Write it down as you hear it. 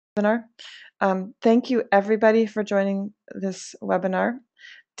webinar. Thank you everybody for joining this webinar.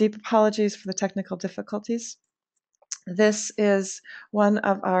 Deep apologies for the technical difficulties. This is one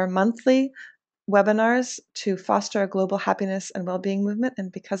of our monthly webinars to foster a global happiness and well-being movement,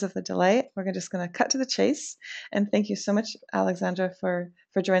 and because of the delay, we're just going to cut to the chase. And thank you so much, Alexandra, for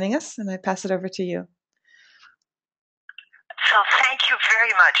joining us, and I pass it over to you. So thank you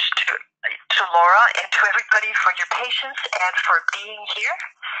very much to Laura and to everybody for your patience and for being here.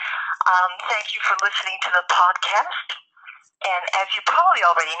 Thank you for listening to the podcast. And as you probably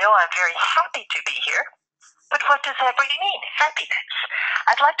already know, I'm very happy to be here. But what does that really mean? Happiness.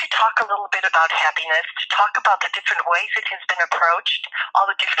 I'd like to talk a little bit about happiness, to talk about the different ways it has been approached, all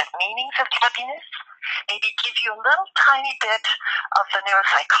the different meanings of happiness, maybe give you a little tiny bit of the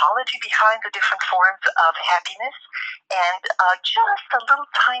neuropsychology behind the different forms of happiness, and just a little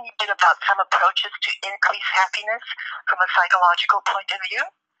tiny bit about some approaches to increase happiness from a psychological point of view,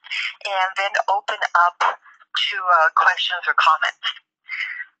 and then open up to questions or comments.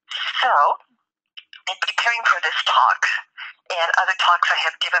 So, in preparing for this talk and other talks I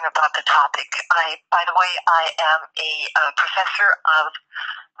have given about the topic, by the way, I am a professor of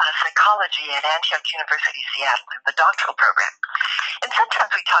psychology at Antioch University Seattle in the doctoral program. And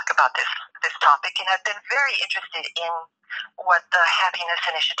sometimes we talk about this topic, and I've been very interested in what the Happiness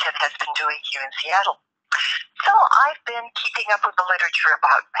Initiative has been doing here in Seattle. So I've been keeping up with the literature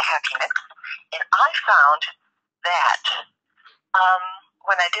about happiness, and I found that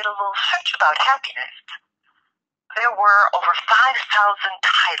when I did a little search about happiness, there were over 5,000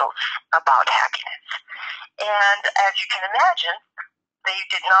 titles about happiness. And as you can imagine, they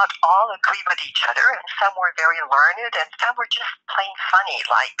did not all agree with each other, and some were very learned, and some were just plain funny,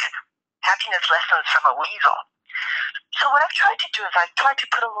 like happiness lessons from a weasel. So what I've tried to do is I've tried to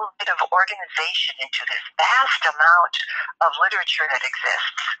put a little bit of organization into this vast amount of literature that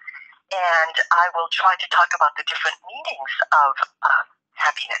exists. And I will try to talk about the different meanings of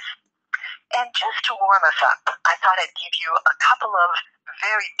happiness. And just to warm us up, I thought I'd give you a couple of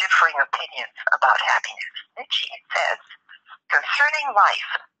very differing opinions about happiness. Nietzsche says, "Concerning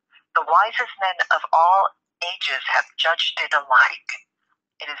life, the wisest men of all ages have judged it alike.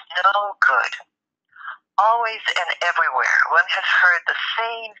 It is no good. Always and everywhere one has heard the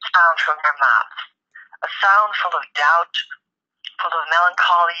same sound from their mouths, a sound full of doubt, full of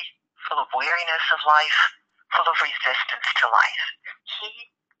melancholy, full of weariness of life, full of resistance to life.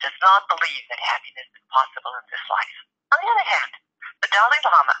 He does not believe that happiness is possible in this life." On the other hand, the Dalai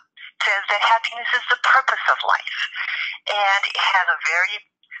Lama says that happiness is the purpose of life, and has a very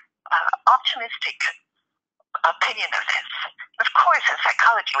optimistic opinion of this. Of course, in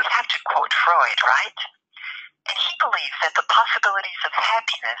psychology, we have to quote Freud, right? And he believes that the possibilities of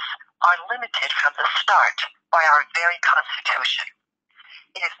happiness are limited from the start by our very constitution.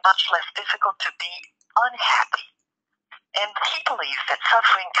 It is much less difficult to be unhappy. And he believes that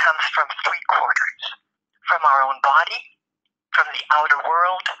suffering comes from three quarters: from our own body, from the outer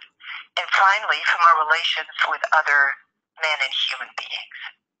world, and finally from our relations with other men and human beings.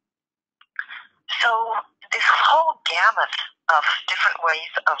 So this whole gamut of different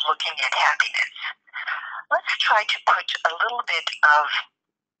ways of looking at happiness, let's try to put a little bit of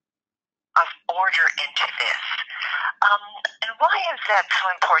order into this. And why is that so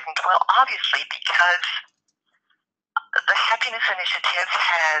important? Well, obviously because the Happiness Initiative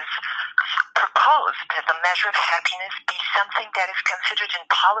has proposed that the measure of happiness be something that is considered in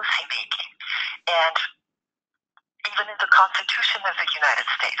policy making, and even in the Constitution of the United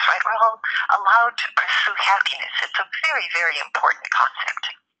States, right? We're all allowed to pursue happiness. It's a very, very important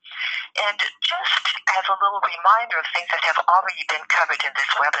concept. And just as a little reminder of things that have already been covered in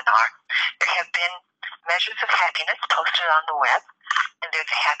this webinar, there have been measures of happiness posted on the web, and there's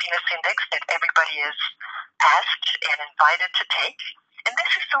a happiness index that everybody is asked and invited to take. And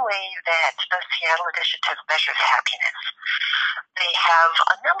this is the way that the Seattle Initiative measures happiness. They have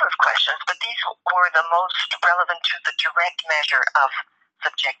a number of questions, but these were the most relevant to the direct measure of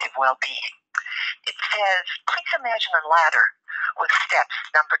subjective well-being. It says, please imagine a ladder with steps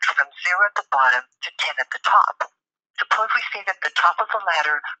numbered from 0 at the bottom to 10 at the top. Suppose we say that the top of the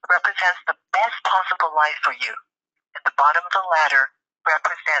ladder represents the best possible life for you, and the bottom of the ladder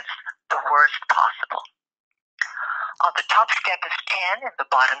represents the worst possible. On the top step is 10 and the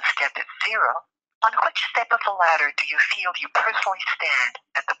bottom step is 0. On which step of the ladder do you feel you personally stand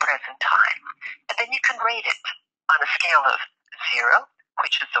at the present time? And then you can rate it on a scale of 0,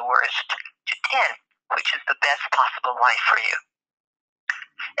 which is the worst, to 10, which is the best possible life for you.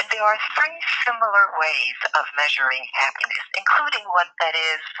 And there are 3 similar ways of measuring happiness, including what that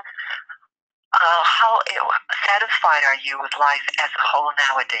is How satisfied are you with life as a whole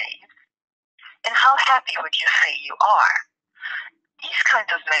nowadays? And how happy would you say you are? These kinds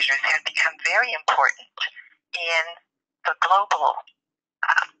of measures have become very important in the global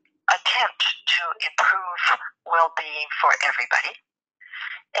attempt to improve well-being for everybody.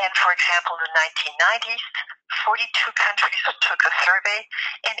 And for example, in the 1990s, 42 countries took a survey,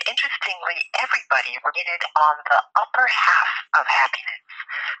 and interestingly, everybody rated on the upper half of happiness.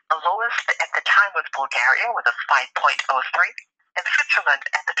 The lowest at the time was Bulgaria with a 5.03, and Switzerland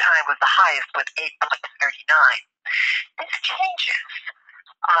at the time was the highest with 8.39. This changes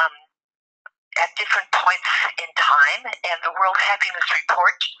at different points in time, and the World Happiness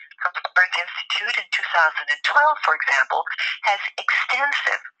Report from the Earth Institute in 2012, for example, has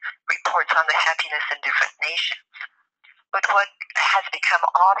extensive reports on the happiness in different nations. But what has become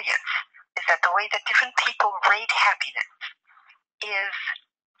obvious is that the way that different people rate happiness is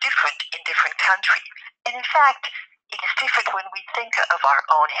different in different countries. And in fact, it is different when we think of our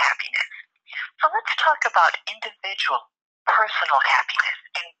own happiness. So let's talk about individual, personal happiness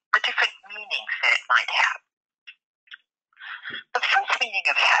and the different meanings that it might have. The first meaning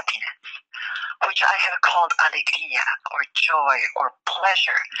of happiness, which I have called alegria, or joy, or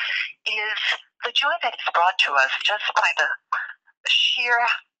pleasure, is the joy that is brought to us just by the sheer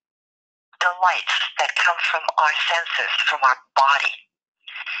delights that come from our senses, from our body.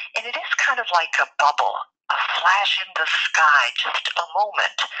 And it is kind of like a bubble, a flash in the sky, just a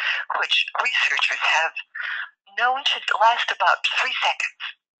moment, which researchers have known to last about 3 seconds,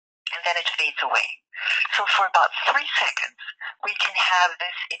 and then it fades away. So for about 3 seconds, we can have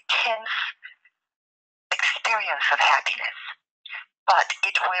this intense experience of happiness, but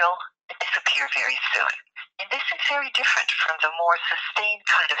it will disappear very soon. And this is very different from the more sustained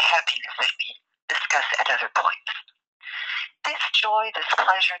kind of happiness that we discuss at other points. This joy, this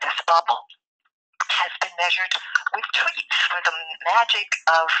pleasure, this bubble has been measured with tweets, with the magic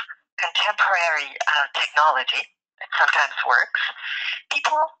of contemporary technology that sometimes works.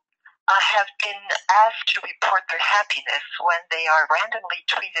 People have been asked to report their happiness when they are randomly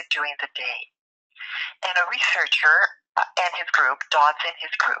tweeted during the day. And a researcher and his group, Dodds and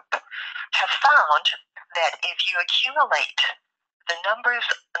his group, have found that if you accumulate the number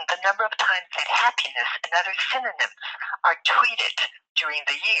of times that happiness and other synonyms are tweeted during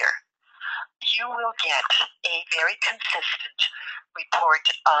the year, you will get a very consistent report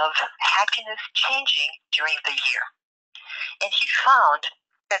of happiness changing during the year. And he found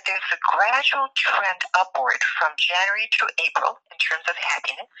that there's a gradual trend upward from January to April in terms of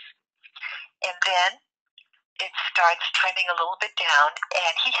happiness, and then it starts trending a little bit down,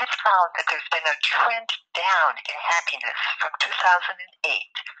 and he has found that there's been a trend down in happiness from 2008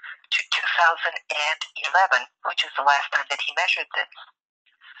 to 2011, which is the last time that he measured this.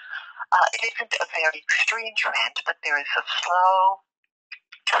 It isn't a very extreme trend, but there is a slow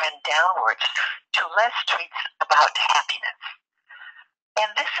trend downwards to less tweets about happiness. And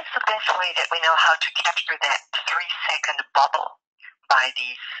this is the best way that we know how to capture that 3-second bubble by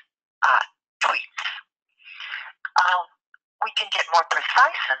these tweets. We can get more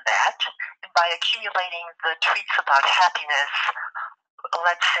precise than that by accumulating the tweets about happiness,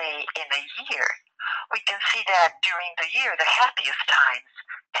 let's say in a year. We can see that during the year, the happiest times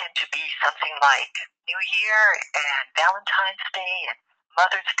tend to be something like New Year and Valentine's Day and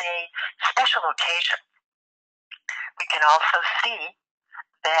Mother's Day, special occasions. We can also see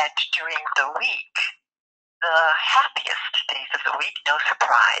that during the week, the happiest days of the week, no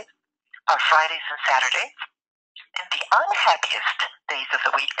surprise, are Fridays and Saturdays. And the unhappiest days of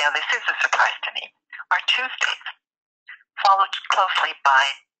the week, now this is a surprise to me, are Tuesdays, followed closely by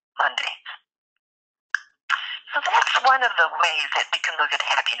Mondays. So that's one of the ways that we can look at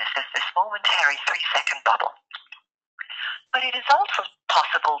happiness as this momentary 3-second bubble. But it is also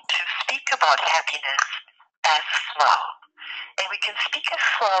possible to speak about happiness as flow. And we can speak of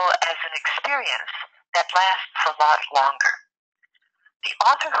flow as an experience that lasts a lot longer. The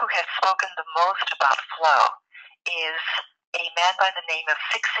author who has spoken the most about flow is a man by the name of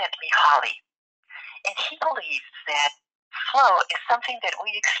Csikszentmihalyi. And he believes that flow is something that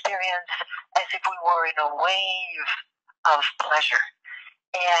we experience as if we were in a wave of pleasure.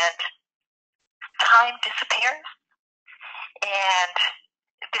 And time disappears, and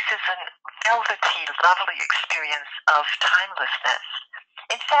this is a velvety, lovely experience of timelessness.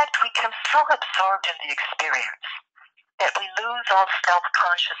 In fact, we become so absorbed in the experience that we lose all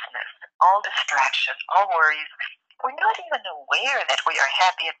self-consciousness, all distraction, all worries. We're not even aware that we are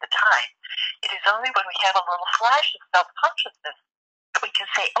happy at the time. It is only when we have a little flash of self-consciousness that we can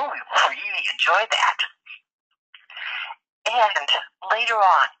say, oh, we really enjoy that. And later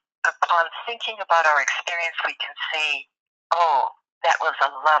on, upon thinking about our experience, we can say, oh, that was a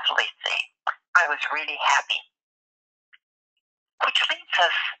lovely thing. I was really happy. Which leads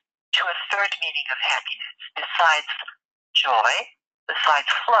us to a third meaning of happiness. Besides joy, besides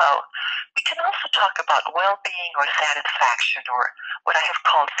flow, we can also talk about well-being or satisfaction, or what I have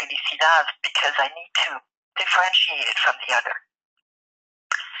called felicidad, because I need to differentiate it from the other.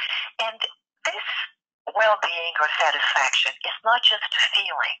 And this well-being or satisfaction is not just a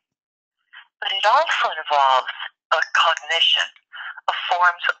feeling, but it also involves a cognition of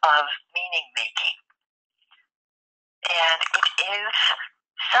forms of meaning-making. And it is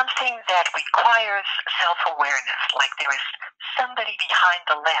something that requires self-awareness, like there is somebody behind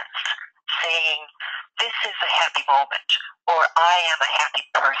the lens saying, this is a happy moment, or I am a happy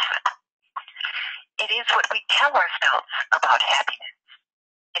person. It is what we tell ourselves about happiness.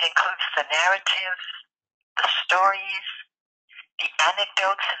 It includes the narratives, the stories, the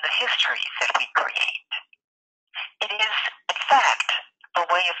anecdotes, and the histories that we create. It is, in fact, a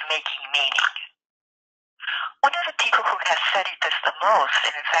way of making meaning. One of the people who has studied this the most,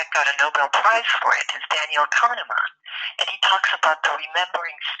 and in fact got a Nobel Prize for it, is Daniel Kahneman. And he talks about the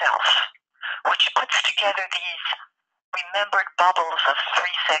remembering self, which puts together these remembered bubbles of 3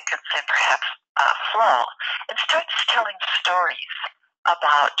 seconds and perhaps flow, and starts telling stories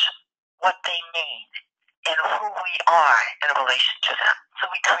about what they mean and who we are in relation to them. So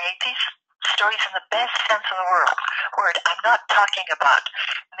we create these stories in the best sense of the word. I'm not talking about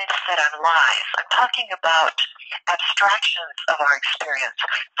myths that are lies. I'm talking about abstractions of our experience,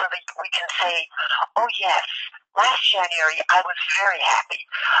 so that we can say, oh yes, last January I was very happy,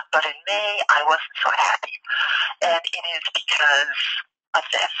 but in May I wasn't so happy. And it is because of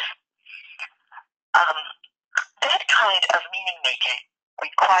this. That kind of meaning-making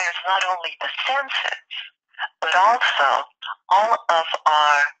requires not only the senses, but also all of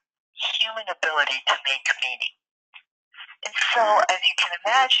our human ability to make meaning. And so, as you can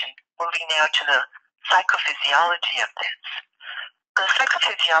imagine, moving now to the psychophysiology of this, the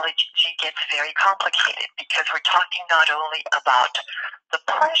psychophysiology gets very complicated because we're talking not only about the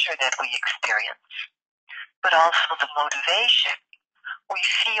pleasure that we experience, but also the motivation. We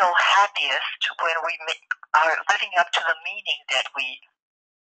feel happiest when we are living up to the meaning that we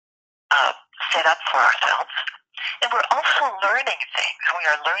set up for ourselves. And we're also learning things. We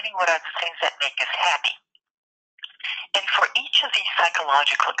are learning what are the things that make us happy. And for each of these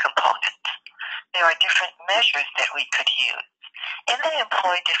psychological components, there are different measures that we could use. And they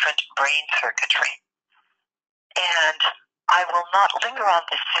employ different brain circuitry. And I will not linger on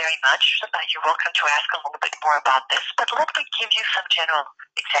this very much. You're welcome to ask a little bit more about this, but let me give you some general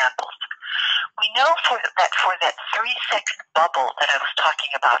examples. We know that for that 3-second bubble that I was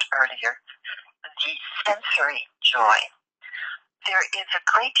talking about earlier, the sensory joy, there is a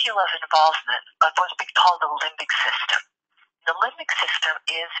great deal of involvement of what we call the limbic system. The limbic system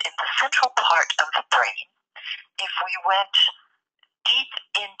is in the central part of the brain. If we went deep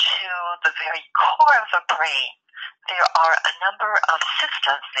into the very core of the brain, there are a number of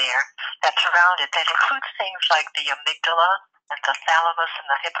systems there that surround it that include things like the amygdala and the thalamus and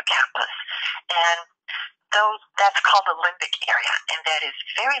the hippocampus. And that's called the limbic area, and that is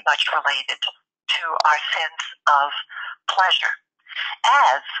very much related to our sense of pleasure,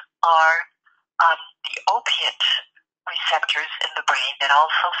 as are the opiate receptors in the brain that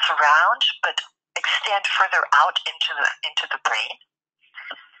also surround but extend further out into the brain.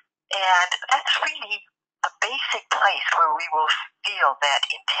 And that's really a basic place where we will feel that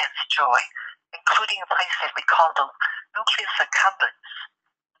intense joy, including a place that we call the nucleus accumbens,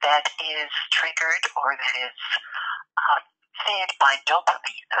 that is triggered or that is fed by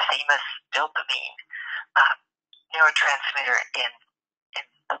dopamine, the famous dopamine neurotransmitter in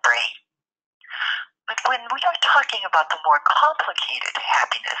the brain. But when we are talking about the more complicated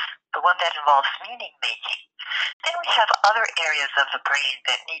happiness, the one that involves meaning making, then we have other areas of the brain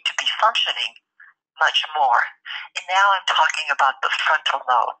that need to be functioning much more. And now I'm talking about the frontal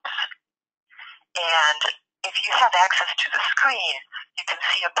lobes. And if you have access to the screen, you can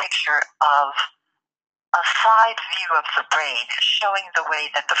see a picture of a side view of the brain showing the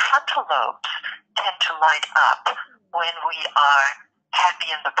way that the frontal lobes tend to light up when we are happy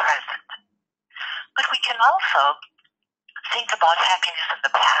in the present. But we can also think about happiness in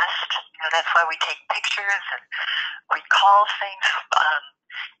the past. That's why we take pictures and recall things.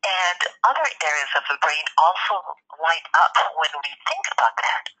 And other areas of the brain also light up when we think about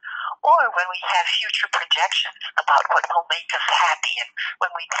that, or when we have future projections about what will make us happy, and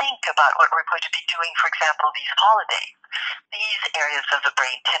when we think about what we're going to be doing, for example, these holidays. These areas of the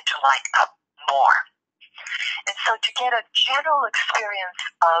brain tend to light up more. And so to get a general experience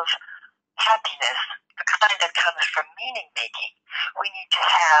of happiness, the kind that comes from meaning making, we need to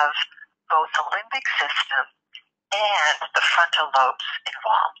have both the limbic system and the frontal lobes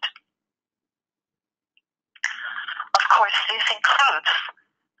involved. Of course, this includes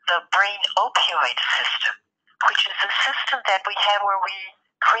the brain opioid system, which is a system that we have where we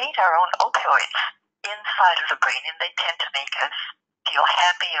create our own opioids inside of the brain, and they tend to make us feel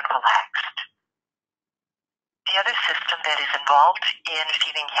happy and relaxed. The other system that is involved in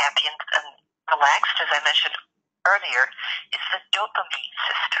feeling happy and relaxed, as I mentioned earlier, is the dopamine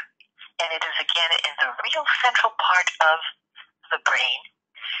system. And it is, again, in the real central part of the brain.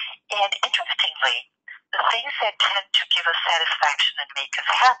 And interestingly, the things that tend to give us satisfaction and make us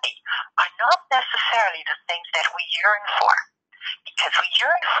happy are not necessarily the things that we yearn for, because we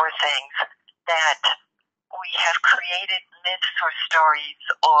yearn for things that we have created myths or stories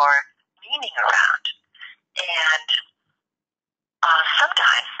or meaning around. And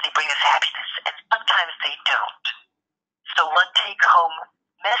sometimes they bring us happiness, and sometimes they don't. So one take-home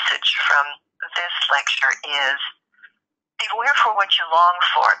message from this lecture is beware for what you long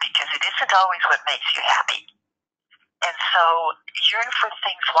for, because it isn't always what makes you happy. And so yearn for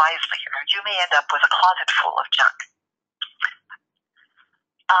things wisely, or you may end up with a closet full of junk.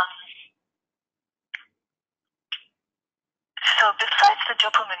 So besides the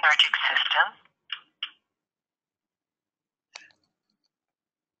dopaminergic system,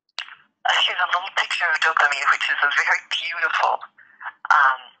 here's a little picture of dopamine, which is a very beautiful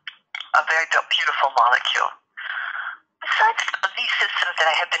molecule. Besides these systems that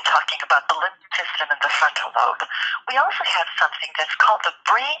I have been talking about, the limbic system and the frontal lobe, we also have something that's called the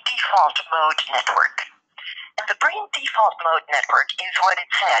brain default mode network. And the brain default mode network is what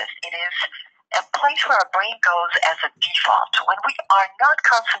it says. It is a place where our brain goes as a default. When we are not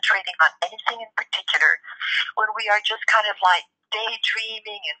concentrating on anything in particular, when we are just kind of like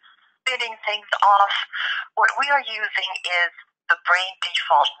daydreaming and spinning things off, what we are using is the brain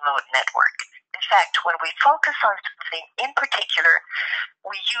default mode network. In fact, when we focus on something in particular,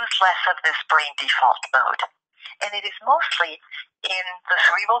 we use less of this brain default mode. And it is mostly in the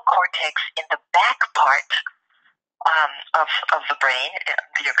cerebral cortex in the back part of the brain,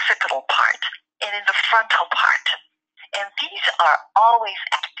 the occipital part, and in the frontal part. And these are always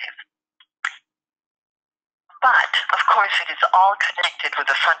active. But, of course, it is all connected with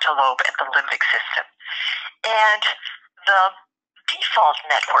the frontal lobe and the limbic system. And the default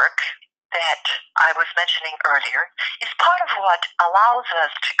network that I was mentioning earlier is part of what allows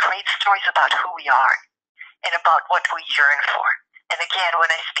us to create stories about who we are and about what we yearn for. And again, when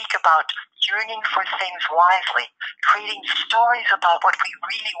I speak about yearning for things wisely, creating stories about what we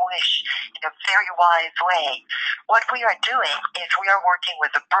really wish in a very wise way, what we are doing is we are working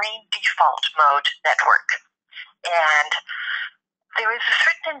with the brain default mode network. And there is a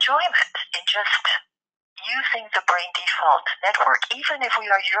certain enjoyment in just using the brain default network, even if we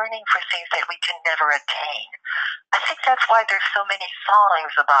are yearning for things that we can never attain. I think that's why there's so many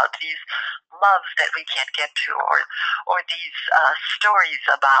songs about these loves that we can't get to, or these stories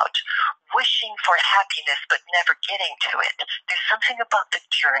about wishing for happiness but never getting to it. There's something about the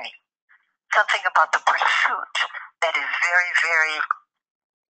journey, something about the pursuit that is very, very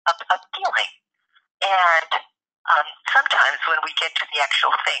appealing. And sometimes when we get to the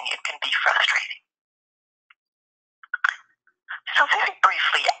actual thing, it can be frustrating. So very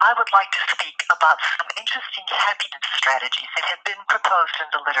briefly, I would like to speak about some interesting happiness strategies that have been proposed in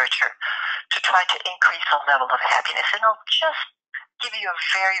the literature to try to increase the level of happiness. And I'll just give you a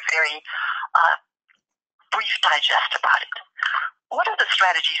very, very brief digest about it. One of the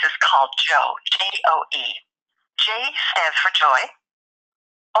strategies is called JOE, J-O-E. J stands for joy,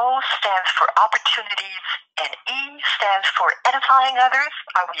 O stands for opportunities, and E stands for edifying others.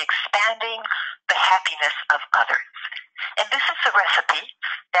 Are we expanding the happiness of others? And this is a recipe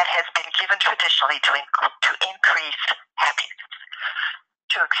that has been given traditionally to increase happiness,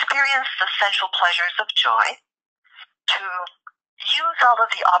 to experience the essential pleasures of joy, to use all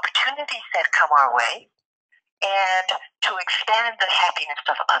of the opportunities that come our way, and to expand the happiness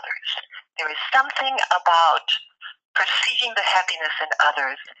of others. There is something about perceiving the happiness in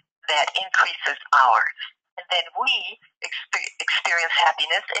others that increases ours. And then we experience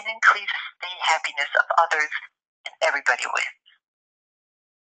happiness and increase the happiness of others, and everybody wins.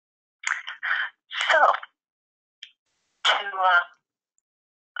 So, to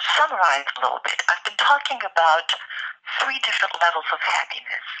summarize a little bit, I've been talking about 3 different levels of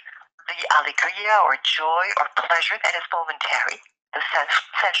happiness. The alegria, or joy, or pleasure that is momentary, the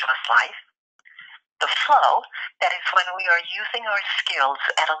sensuous life. The flow, that is when we are using our skills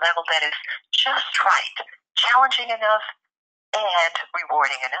at a level that is just right, challenging enough and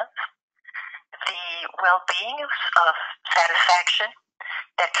rewarding enough. The well-being of satisfaction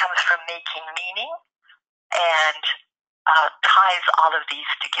that comes from making meaning and ties all of these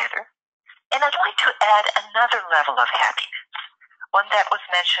together. And I'd like to add another level of happiness, one that was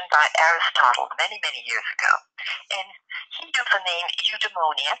mentioned by Aristotle many, many years ago. And he used the name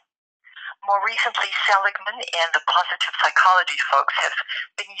eudaimonia. More recently, Seligman and the positive psychology folks have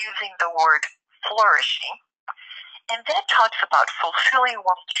been using the word flourishing. And that talks about fulfilling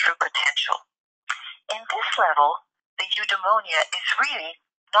one's true potential. In this level, the eudaimonia is really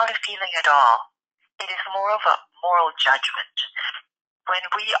not a feeling at all. It is more of a moral judgment. When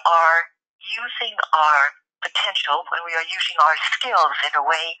we are using our potential, when we are using our skills in a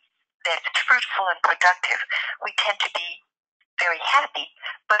way that's fruitful and productive, we tend to be very happy,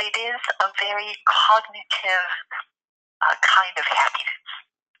 but it is a very cognitive kind of happiness.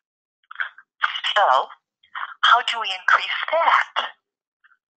 So, how do we increase that?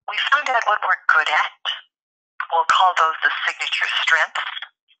 We find out what we're good at. We'll call those the signature strengths,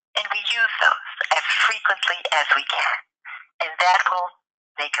 and we use those as frequently as we can. And that will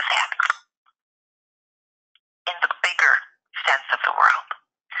make us happy in the bigger sense of the world.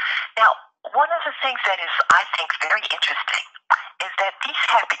 Now, one of the things that is, I think, very interesting is that these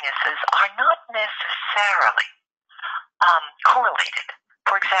happinesses are not necessarily correlated.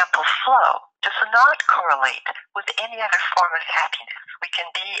 For example, flow does not correlate with any other form of happiness. We can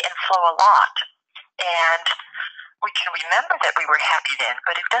be in flow a lot, and we can remember that we were happy then,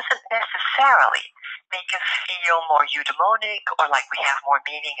 but it doesn't necessarily make us feel more eudaimonic or like we have more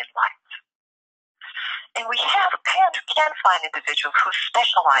meaning in life. And we can find individuals who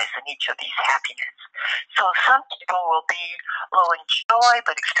specialize in each of these happiness. So some people will be low in joy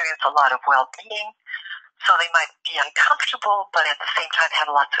but experience a lot of well-being. So they might be uncomfortable but at the same time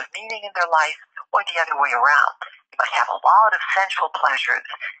have lots of meaning in their life, or the other way around. They might have a lot of sensual pleasures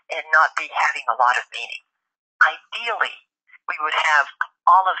and not be having a lot of meaning. Ideally, we would have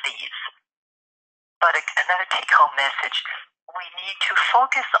all of these. But another take-home message, we need to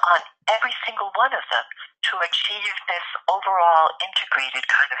focus on every single one of them to achieve this overall integrated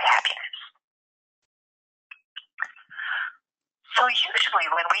kind of happiness. So usually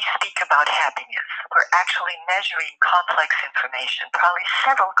when we speak about happiness, we're actually measuring complex information, probably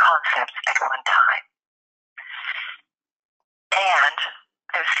several concepts at one time. And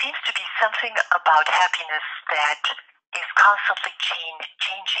there seems to be something about happiness that is constantly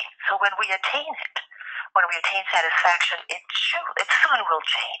changing. So when we attain it, when we attain satisfaction, it soon will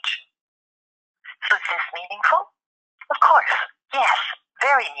change. So is this meaningful? Of course, yes,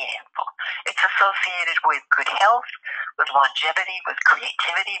 very meaningful. It's associated with good health, with longevity, with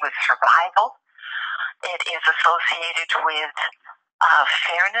creativity, with survival. It is associated with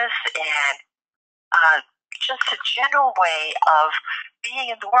fairness and just a general way of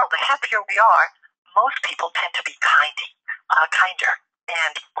being in the world. The happier we are, most people tend to be kinder,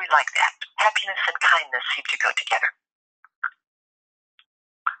 and we like that. Happiness and kindness seem to go together.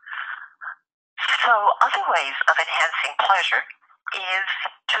 So other ways of enhancing pleasure is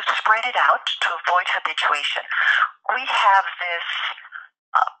to spread it out, to avoid habituation. We have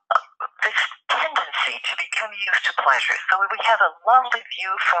this tendency to become used to pleasure. So we have a lovely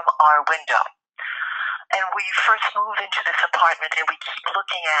view from our window, and we first move into this apartment and we keep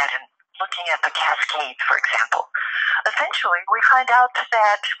looking at the cascades, for example. Eventually, we find out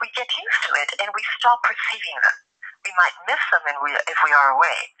that we get used to it and we stop perceiving them. We might miss them if we are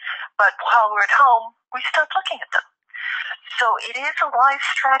away, but while we're at home, we stop looking at them. So it is a wise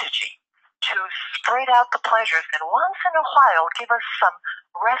strategy to spread out the pleasures and once in a while give us some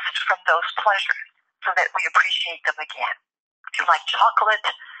rest from those pleasures so that we appreciate them again. If you like chocolate,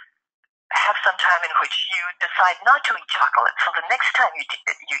 have some time in which you decide not to eat chocolate, so the next time you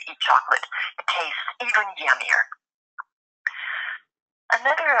eat chocolate, it tastes even yummier.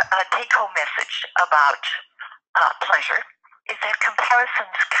 Another take-home message about pleasure is that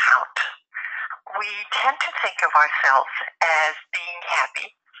comparisons count. We tend to think of ourselves as being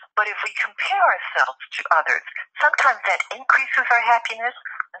happy, but if we compare ourselves to others, sometimes that increases our happiness,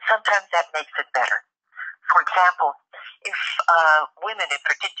 and sometimes that makes it better. For example, if women in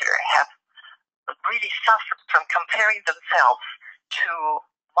particular have really suffered from comparing themselves to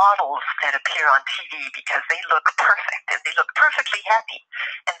models that appear on TV because they look perfect and they look perfectly happy,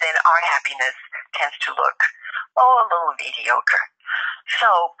 and then our happiness tends to look, a little mediocre. So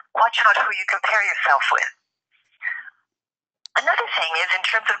watch out who you compare yourself with. Another thing is in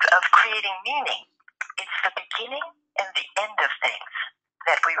terms of creating meaning, it's the beginning and the end of things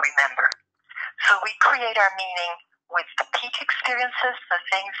that we remember. So we create our meaning with the peak experiences, the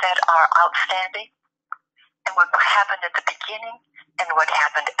things that are outstanding, and what happened at the beginning and what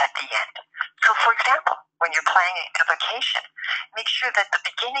happened at the end. So, for example, when you're planning a vacation, make sure that the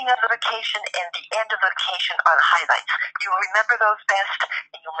beginning of the vacation and the end of the vacation are the highlights. You'll remember those best,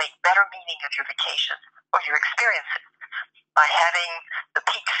 and you'll make better meaning of your vacation or your experiences by having the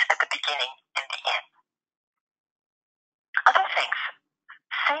peaks at the beginning and the end. Other things,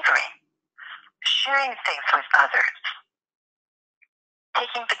 savoring, sharing things with others,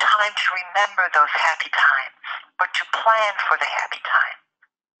 taking the time to remember those happy times or to plan for the happy time,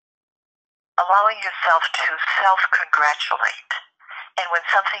 allowing yourself to self-congratulate, and when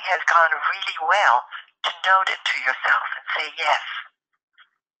something has gone really well, to note it to yourself and say, yes,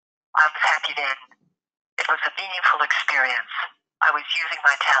 I was happy then. It was a meaningful experience. I was using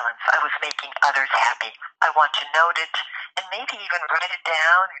my talents. I was making others happy. I want to note it and maybe even write it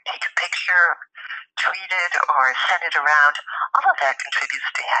down or take a picture, tweet it, or send it around. All of that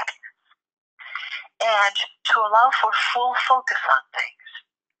contributes to happiness. And to allow for full focus on things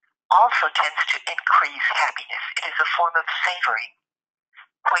also tends to increase happiness. It is a form of savoring,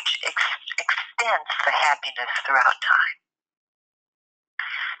 which extends the happiness throughout time.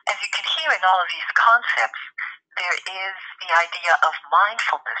 As you can hear in all of these concepts, there is the idea of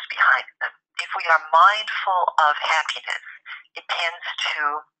mindfulness behind them. If we are mindful of happiness, it tends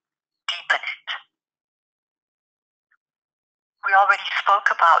to deepen it. We already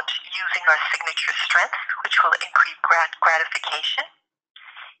spoke about using our signature strengths, which will increase gratification,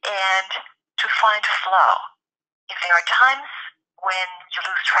 and to find flow. If there are times when you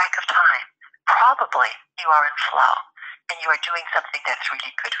lose track of time, probably you are in flow and you are doing something that's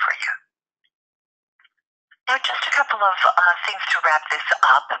really good for you. Now, just a couple of things to wrap this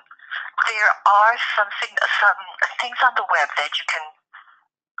up. There are some things on the web that you can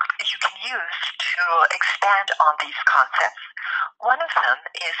use to expand on these concepts. One of them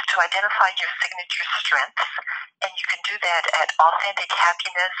is to identify your signature strengths, and you can do that at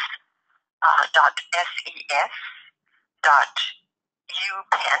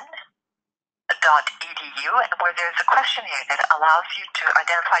authentichappiness.ses.upenn.edu, where there's a questionnaire that allows you to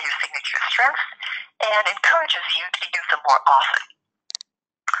identify your signature strengths and encourages you to use them more often.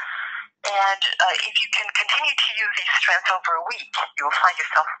 And if you can continue to use these strengths over a week, you will find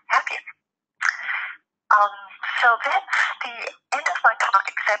yourself happier. So that's the end of my talk,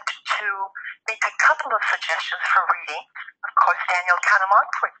 except to make a couple of suggestions for reading. Of course, Daniel Kahneman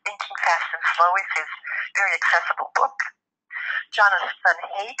for Thinking Fast and Slow is his very accessible book. Jonathan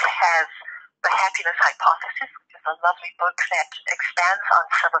Haidt has The Happiness Hypothesis, which is a lovely book that expands on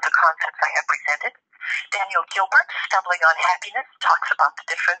some of the concepts I have presented. Daniel Gilbert, Stumbling on Happiness, talks about the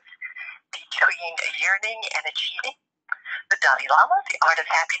difference between yearning and achieving. The Dalai Lama, The Art of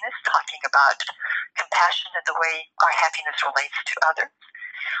Happiness, talking about compassion and the way our happiness relates to others.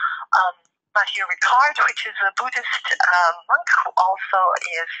 Mathieu Ricard, which is a Buddhist monk who also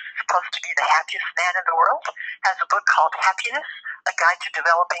is supposed to be the happiest man in the world, has a book called Happiness, A Guide to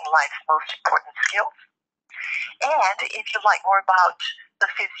Developing Life's Most Important Skills. And if you'd like more about the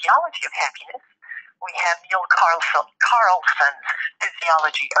physiology of happiness, we have Neil Carlson's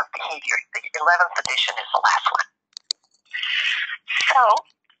Physiology of Behavior. The 11th edition is the last one. So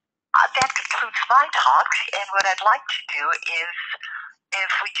that concludes my talk, and what I'd like to do is, if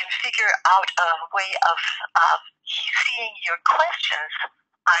we can figure out a way of seeing your questions,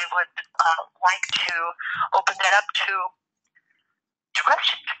 I would like to open that up to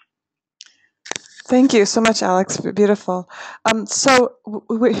questions. Thank you so much, Alex. Beautiful. So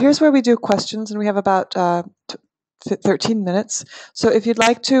here's where we do questions, and we have about 13 minutes. So if you'd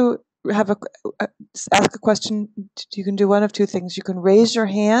like to ask a question, you can do one of two things. You can raise your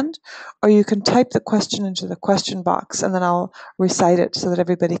hand, or you can type the question into the question box, and then I'll recite it so that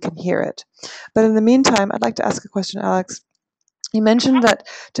everybody can hear it. But in the meantime, I'd like to ask a question, Alex. You mentioned that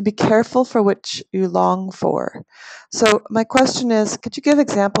to be careful for which you long for. So my question is, could you give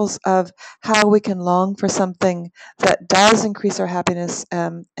examples of how we can long for something that does increase our happiness,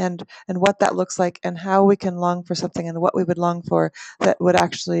 and what that looks like, and how we can long for something and what we would long for that would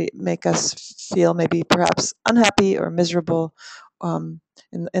actually make us feel maybe perhaps unhappy or miserable in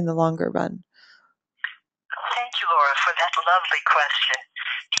the longer run? Thank you, Laura, for that lovely question,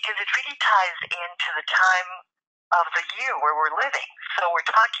 because it really ties into the time of the year where we're living. So we're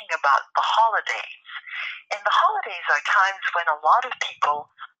talking about the holidays. And the holidays are times when a lot of people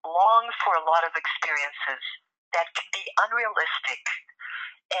long for a lot of experiences that can be unrealistic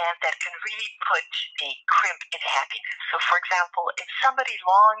and that can really put a crimp in happiness. So, for example, if somebody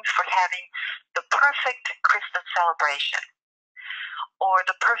longs for having the perfect Christmas celebration, or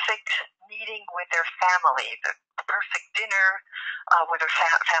the perfect meeting with their family, the perfect dinner with their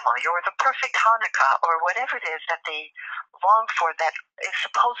family, or the perfect Hanukkah, or whatever it is that they long for that is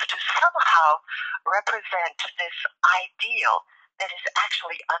supposed to somehow represent this ideal that is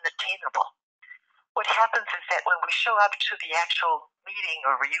actually unattainable. What happens is that when we show up to the actual meeting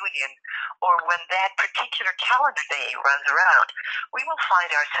or reunion, or when that particular calendar day runs around, we will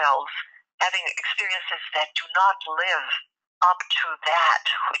find ourselves having experiences that do not live up to that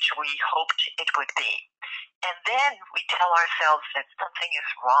which we hoped it would be. And then we tell ourselves that something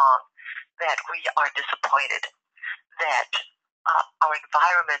is wrong, that we are disappointed, that our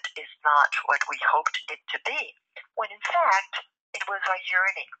environment is not what we hoped it to be, when in fact it was our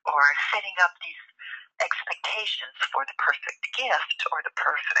yearning or setting up these expectations for the perfect gift or the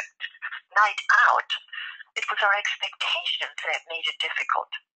perfect night out. It was our expectations that made it difficult.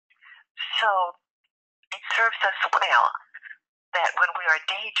 So it serves us well that when we are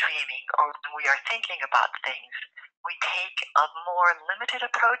daydreaming or when we are thinking about things, we take a more limited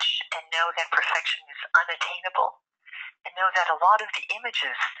approach and know that perfection is unattainable, and know that a lot of the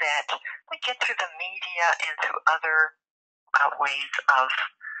images that we get through the media and through other ways of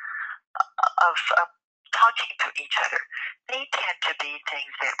talking to each other, they tend to be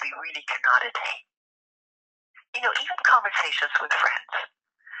things that we really cannot attain. Even conversations with friends,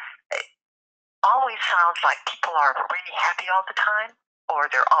 it always sounds like people are really happy all the time, or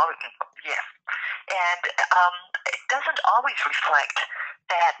they're all, yes. And it doesn't always reflect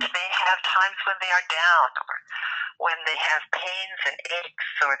that they have times when they are down, or when they have pains and aches,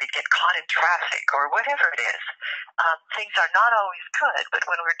 or they get caught in traffic, or whatever it is. Things are not always good, but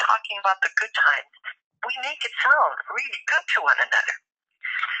when we're talking about the good times, we make it sound really good to one another.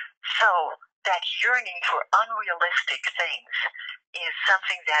 So that yearning for unrealistic things is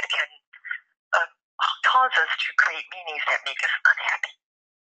something that can cause us to create meanings that make us unhappy.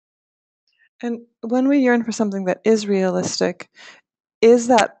 And when we yearn for something that is realistic, is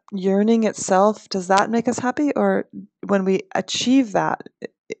that yearning itself, does that make us happy? Or when we achieve that,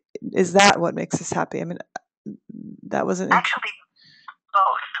 is that what makes us happy? I mean, that wasn't... Actually,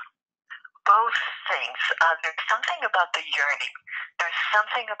 both. Both things. There's something about the yearning. There's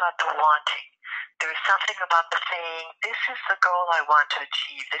something about the wanting. There's something about the saying, this is the goal I want to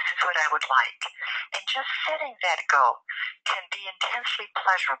achieve. This is what I would like. And just setting that goal can be intensely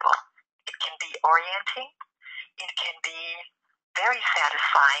pleasurable. It can be orienting. It can be very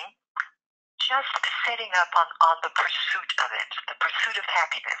satisfying. Just setting up on the pursuit of it, the pursuit of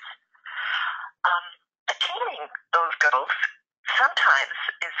happiness. Attaining those goals sometimes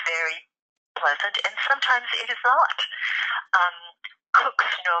is very pleasant, and sometimes it is not. Cooks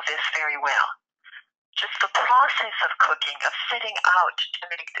know this very well. Just the process of cooking, of setting out to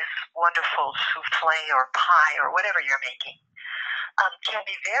make this wonderful souffle or pie or whatever you're making, can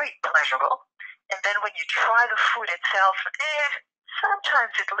be very pleasurable. And then when you try the food itself,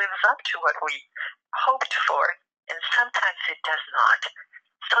 sometimes it lives up to what we hoped for, and sometimes it does not.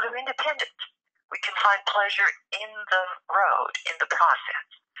 So they're independent. We can find pleasure in the road, in the process,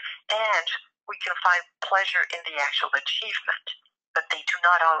 and we can find pleasure in the actual achievement, but they do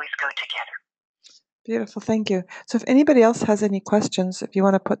not always go together. Beautiful, thank you. So if anybody else has any questions, if you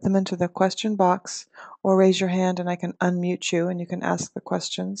want to put them into the question box or raise your hand and I can unmute you and you can ask the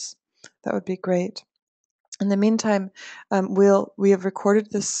questions, that would be great. In the meantime, we have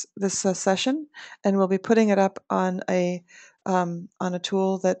recorded this session, and we'll be putting it up on a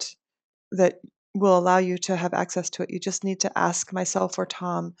tool that will allow you to have access to it. You just need to ask myself or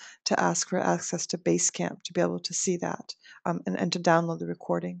Tom to ask for access to Basecamp to be able to see that and to download the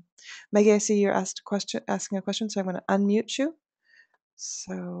recording. Maggie, I see you're asking a question, so I'm going to unmute you.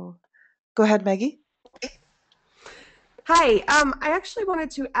 So go ahead, Maggie. Hi, I actually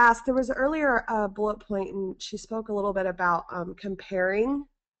wanted to ask, there was earlier a bullet point and she spoke a little bit about comparing.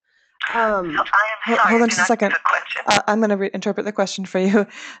 I am sorry, hold on just a second. The I'm going to interpret the question for you.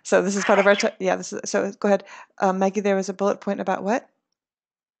 So this is part of our, so go ahead. Maggie, there was a bullet point about what?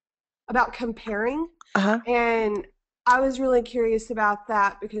 About comparing. And I was really curious about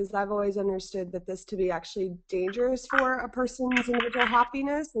that because I've always understood that this to be actually dangerous for a person's individual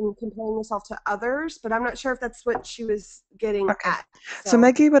happiness and comparing yourself to others, but I'm not sure if that's what she was getting at. So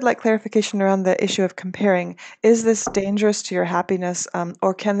Maggie would like clarification around the issue of comparing. Is this dangerous to your happiness,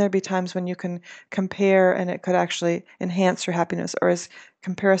 or can there be times when you can compare and it could actually enhance your happiness, or is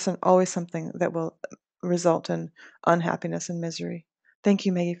comparison always something that will result in unhappiness and misery? Thank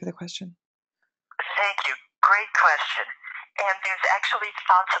you, Maggie, for the question. Thank you. Great question. And there's actually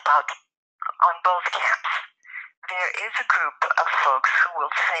thoughts about on both camps. There is a group of folks who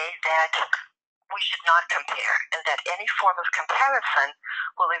will say that we should not compare, and that any form of comparison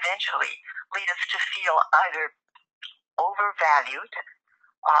will eventually lead us to feel either overvalued,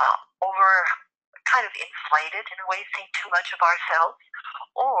 over kind of inflated in a way, think too much of ourselves,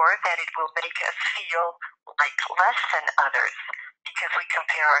 or that it will make us feel like less than others because we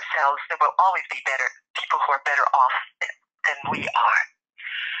compare ourselves. There will always be people who are better off than we are.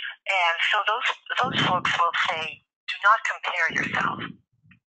 And so those folks will say, do not compare yourself.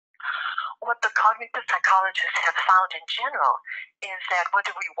 What the cognitive psychologists have found in general is that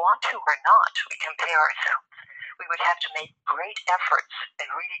whether we want to or not, we compare ourselves. We would have to make great efforts and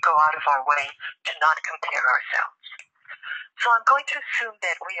really go out of our way to not compare ourselves. So I'm going to assume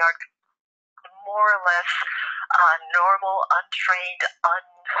that we are more or less normal, untrained,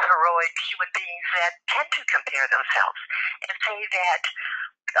 unheroic human beings that tend to compare themselves, and say that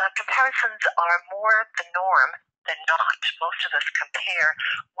comparisons are more the norm than not. Most of us compare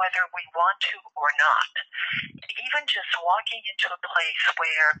whether we want to or not. Even just walking into a place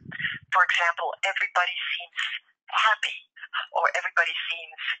where, for example, everybody seems happy or everybody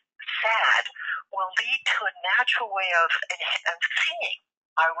seems sad will lead to a natural way of seeing.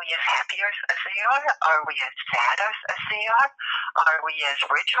 Are we as happy as they are? Are we as sad as they are? Are we as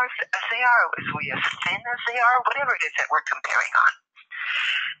rich as they are? Are we as thin as they are? Whatever it is that we're comparing on.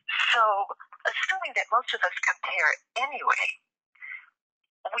 So, assuming that most of us compare anyway,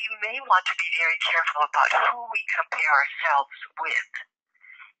 we may want to be very careful about who we compare ourselves with,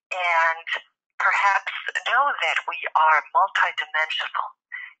 and perhaps know that we are multidimensional,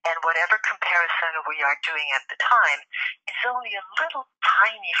 and whatever comparison we are doing at the time is only a little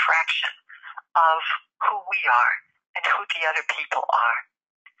tiny fraction of who we are and who the other people are,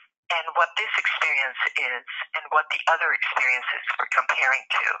 and what this experience is and what the other experiences we're comparing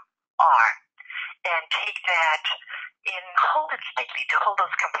to are. And take that and hold it lightly, to hold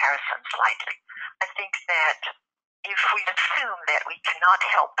those comparisons lightly. I think that if we assume that we cannot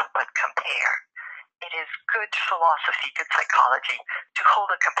help but compare, it is good philosophy, good psychology, to hold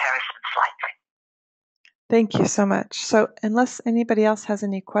a comparison slightly. Thank you so much. So unless anybody else has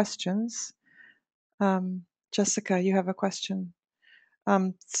any questions, Jessica, you have a question.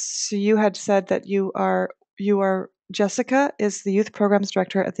 So you had said that you are Jessica is the Youth Programs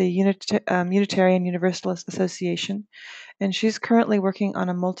Director at the Unitarian Universalist Association, and she's currently working on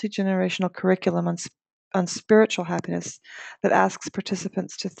a multi-generational curriculum on spiritual happiness that asks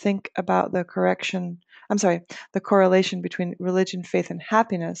participants to think about the correlation between religion, faith, and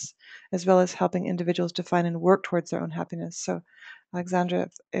happiness, as well as helping individuals define and work towards their own happiness. So, Alexandra,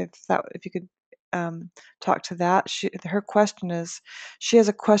 if you could talk to that. Her question is, she has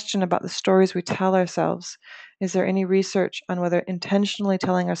a question about the stories we tell ourselves. Is there any research on whether intentionally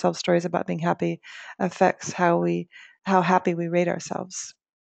telling ourselves stories about being happy affects how happy we rate ourselves?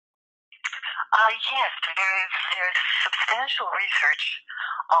 Yes, there's substantial research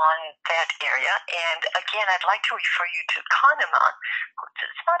on that area, and again, I'd like to refer you to Kahneman.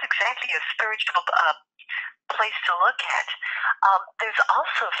 It's not exactly a spiritual place to look at. There's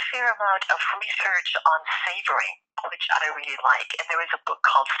also a fair amount of research on savoring, which I really like, and there is a book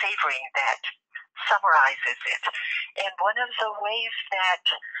called Savoring that summarizes it. And one of the ways that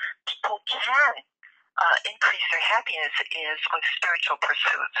people can increase their happiness is with spiritual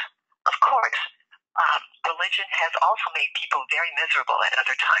pursuits. Of course, religion has also made people very miserable at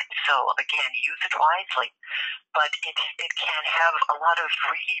other times. So again, use it wisely, but it can have a lot of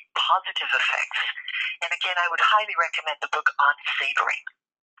really positive effects. And again, I would highly recommend the book on savoring.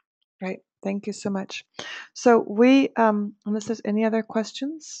 Right. Thank you so much. So unless there's any other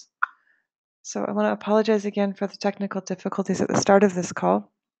questions, so I want to apologize again for the technical difficulties at the start of this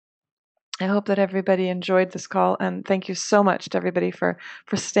call. I hope that everybody enjoyed this call, and thank you so much to everybody for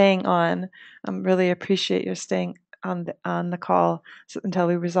staying on. Really appreciate your staying on the call until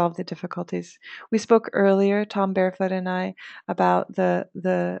we resolve the difficulties. We spoke earlier, Tom Barefoot and I, about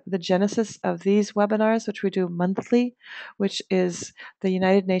the genesis of these webinars, which we do monthly, which is the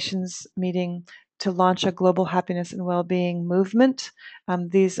United Nations meeting to launch a global happiness and well-being movement.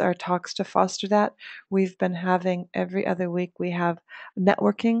 These are talks to foster that. We've been having every other week. We have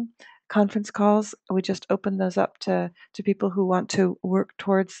networking conference calls. We just open those up to people who want to work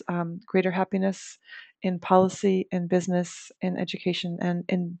towards greater happiness in policy, in business, in education,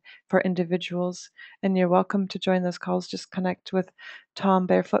 and for individuals. And you're welcome to join those calls. Just connect with Tom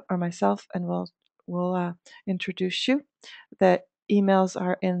Barefoot or myself, and we'll introduce you. The emails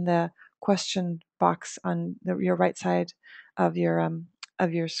are in the question box on your right side of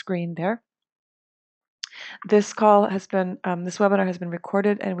your screen there. This webinar has been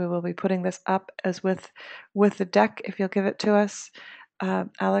recorded, and we will be putting this up as with the deck if you'll give it to us.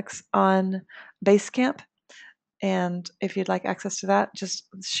 Alex, on Basecamp. And if you'd like access to that, just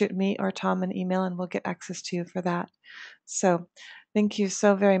shoot me or Tom an email and we'll get access to you for that. So thank you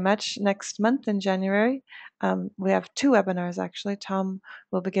so very much. Next month in January, we have 2 webinars actually. Tom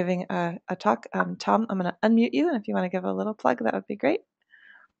will be giving a talk. Tom, I'm going to unmute you, and if you want to give a little plug, that would be great.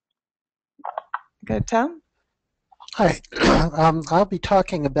 Good, Tom? Hi, I'll be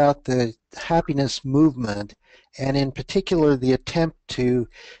talking about the happiness movement, and in particular the attempt to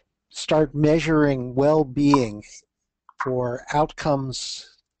start measuring well-being for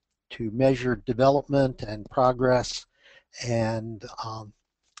outcomes, to measure development and progress, and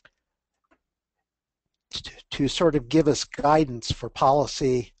to sort of give us guidance for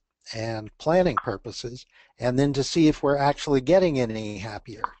policy and planning purposes, and then to see if we're actually getting any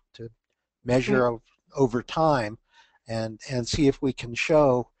happier, to measure over time and see if we can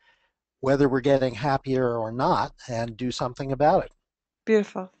show whether we're getting happier or not and do something about it.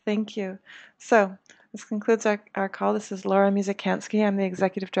 Beautiful. Thank you. So this concludes our call. This is Laura Musikansky. I'm the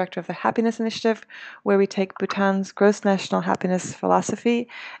Executive Director of the Happiness Initiative, where we take Bhutan's gross national happiness philosophy,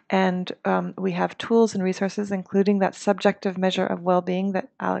 and we have tools and resources, including that subjective measure of well-being that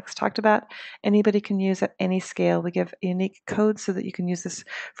Alex talked about. Anybody can use at any scale. We give unique codes so that you can use this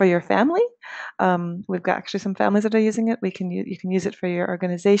for your family. We've got actually some families that are using it. You can use it for your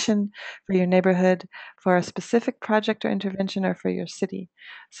organization, for your neighborhood, for a specific project or intervention, or for your city.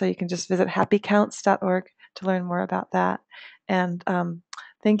 So you can just visit happycounts.org to learn more about that. And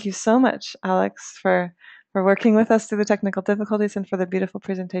thank you so much, Alex, for working with us through the technical difficulties and for the beautiful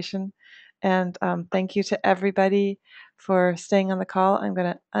presentation. And thank you to everybody for staying on the call. I'm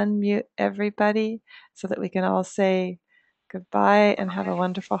going to unmute everybody so that we can all say goodbye and have a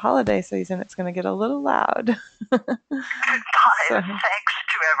wonderful holiday season. It's going to get a little loud. Goodbye. Thanks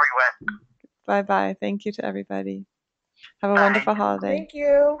to everyone. Bye-bye. Thank you to everybody. Have a wonderful holiday. Thank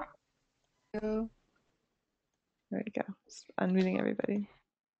you. There we go. Just unmuting everybody.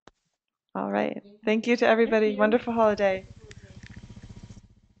 All right. Thank you to everybody. Wonderful holiday.